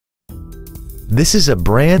This is a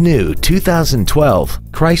brand new 2012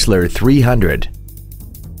 Chrysler 300.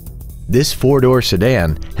 This four-door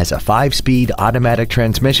sedan has a 5-speed automatic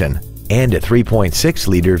transmission and a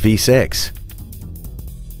 3.6-liter V6.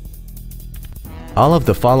 All of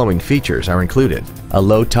the following features are included: a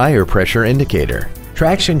low tire pressure indicator,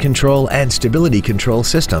 traction control and stability control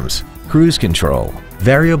systems, cruise control,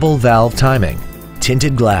 variable valve timing,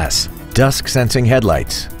 tinted glass, dusk sensing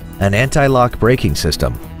headlights, an anti-lock braking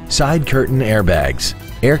system, side curtain airbags,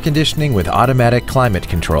 air conditioning with automatic climate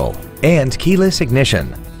control, and keyless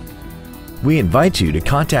ignition. We invite you to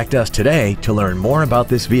contact us today to learn more about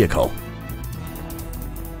this vehicle.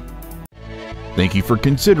 Thank you for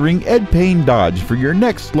considering EdPayneDodge for your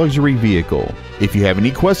next luxury vehicle. If you have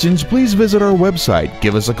any questions, please visit our website,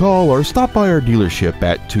 give us a call, or stop by our dealership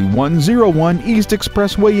at 2101 East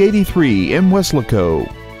Expressway 83 in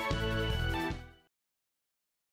Weslaco.